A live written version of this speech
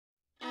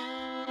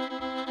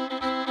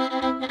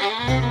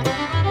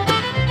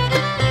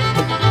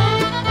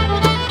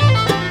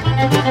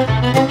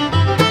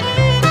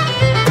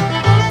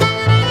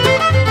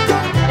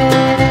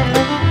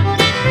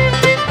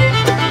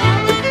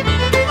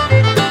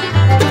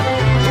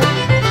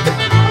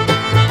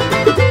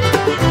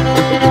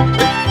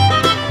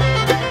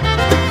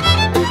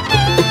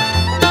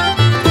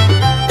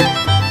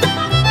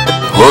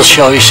we'll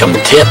show you some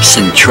tips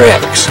and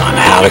tricks on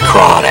how to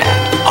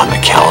crawdad on the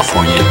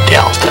California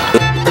Delta.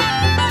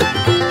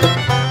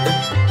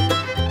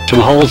 Some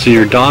holes in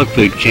your dog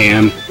food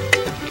can.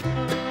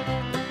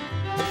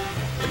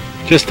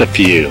 Just a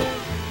few.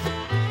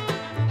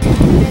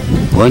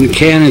 One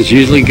can is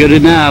usually good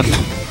enough.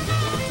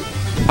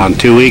 On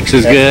 2 weeks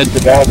is good.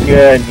 That's about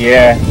good,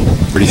 yeah.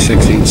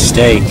 36-inch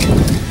steak.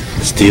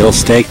 Steel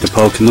steak to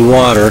poke in the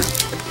water.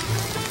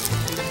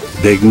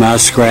 Big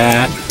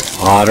muskrat,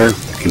 otter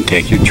can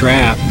take your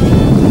trap.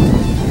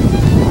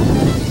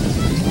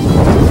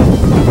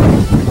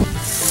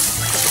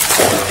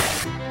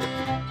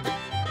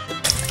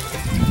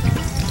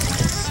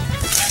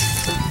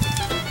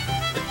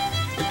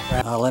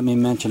 Let me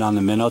mention on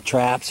the minnow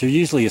traps, they're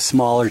usually a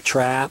smaller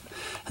trap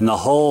and the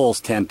holes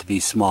tend to be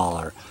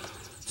smaller.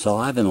 So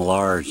I've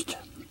enlarged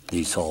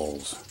these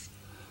holes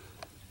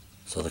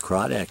so the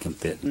crawdad can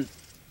fit in.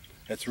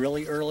 It's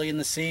really early in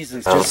the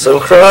season. Oh, some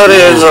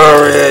crawdads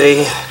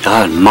already.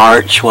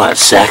 March, what,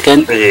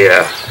 2nd?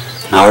 Yeah.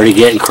 Already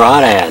getting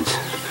crawdads.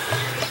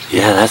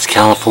 Yeah, that's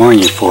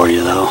California for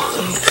you, though.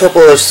 A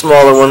couple of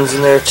smaller ones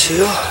in there,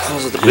 too.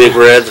 Those are the big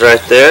reds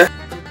right there.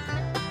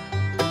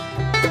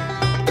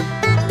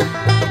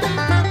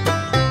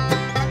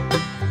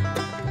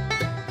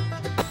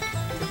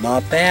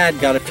 Not bad,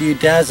 got a few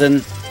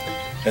dozen.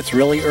 It's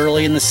really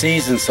early in the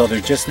season, so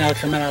they're just now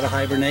coming out of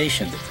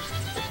hibernation.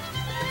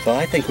 So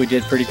I think we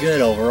did pretty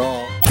good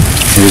overall.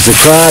 Here's the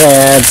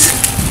crawdads.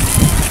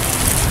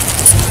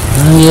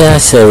 Oh yeah, I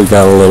say we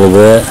got a little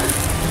bit.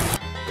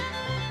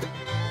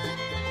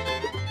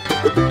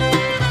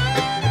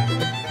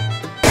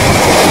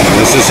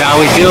 This is how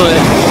we do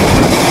it.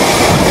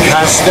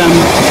 Custom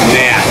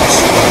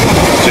nets.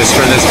 Just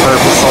for this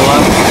purpose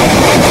alone.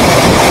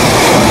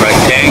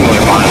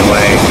 Rectangular, by the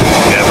way,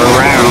 never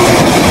round.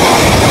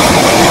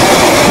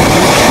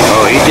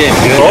 Oh, he did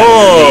good.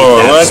 Oh,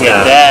 look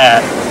at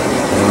that.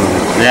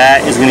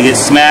 That is going to get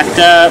smacked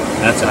up.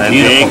 That's a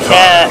big beautiful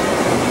cat.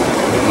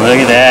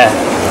 Look at that.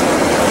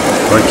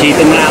 We're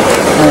keeping that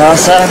one. And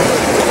also,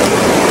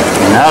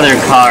 another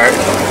cart.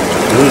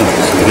 Ooh,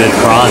 some good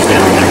craws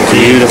down there.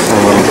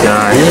 Beautiful little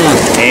guy.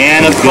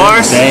 Yeah. And of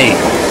course,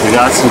 we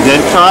got some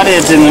good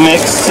crawdads in the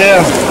mix too.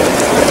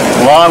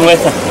 Along with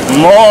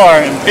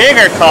more and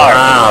bigger cart.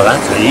 Wow,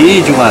 that's a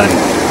huge one.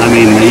 I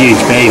mean, a huge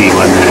baby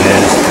one that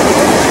is.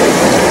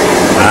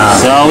 Wow.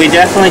 So we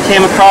definitely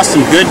came across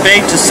some good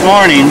bait this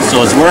morning,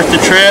 so it's worth the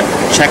trip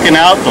checking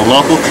out the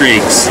local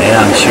creeks.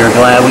 Yeah, I'm sure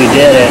glad we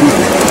did it.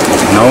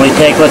 And only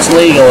take what's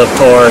legal, of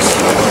course.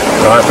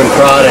 Sharp and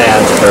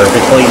crawdads,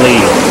 perfectly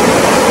legal.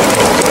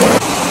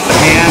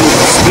 And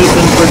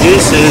scooping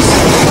produces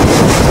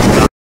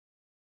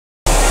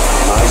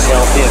nice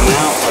healthy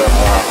amount for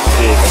about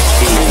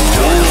 15 minutes.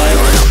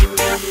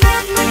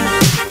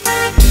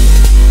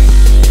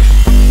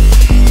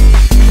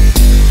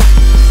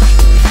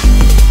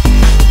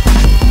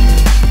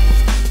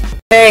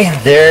 Hey,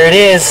 there it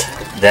is.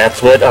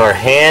 That's what our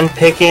hand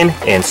picking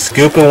and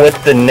scooping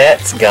with the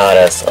nets got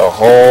us. A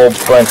whole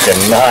bunch of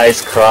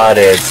nice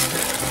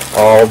crawdads.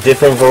 All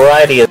different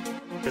varieties.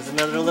 Here's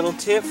another little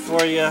tip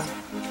for you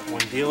when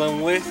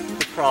dealing with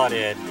the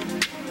crawdad.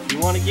 If you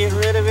want to get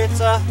rid of its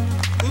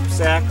hoop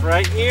sack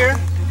right here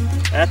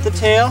at the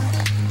tail,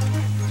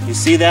 you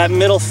see that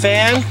middle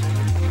fan?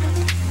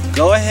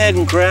 Go ahead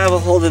and grab a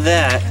hold of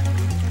that.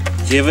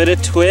 Give it a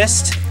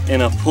twist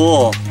and a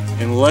pull.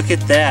 And look at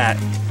that.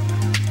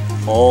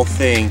 Whole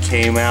thing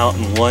came out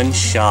in one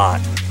shot.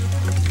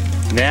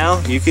 Now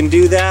you can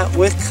do that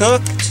with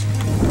cooked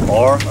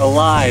or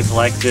alive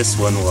like this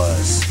one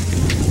was.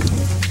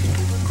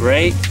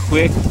 Great,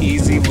 quick,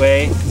 easy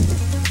way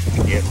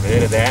to get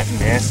rid of that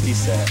nasty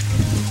set.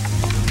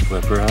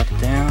 Flip her up,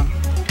 down.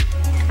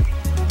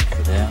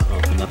 For that,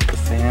 open up the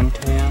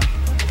fantail.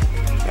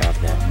 Grab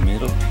that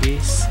middle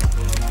piece.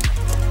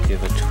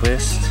 Give a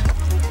twist.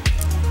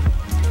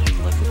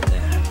 And look at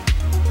that.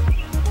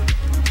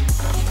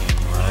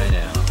 Came right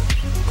out.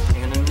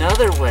 And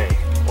another way,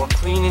 while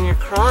cleaning your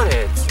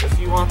crawdads, if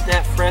you want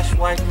that fresh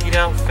white meat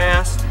out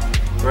fast,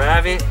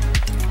 grab it,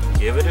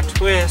 give it a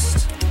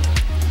twist.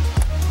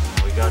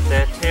 We got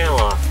that tail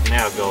off.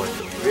 Now go at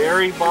the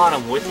very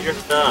bottom with your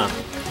thumb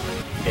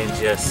and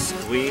just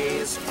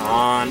squeeze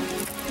on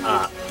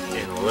up.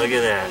 And look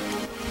at that.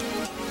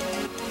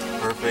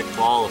 Perfect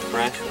ball of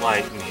fresh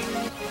white meat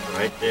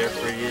right there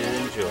for you to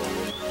enjoy.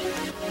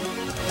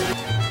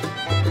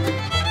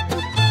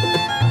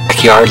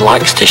 Backyard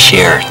likes to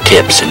share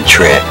tips and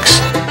tricks.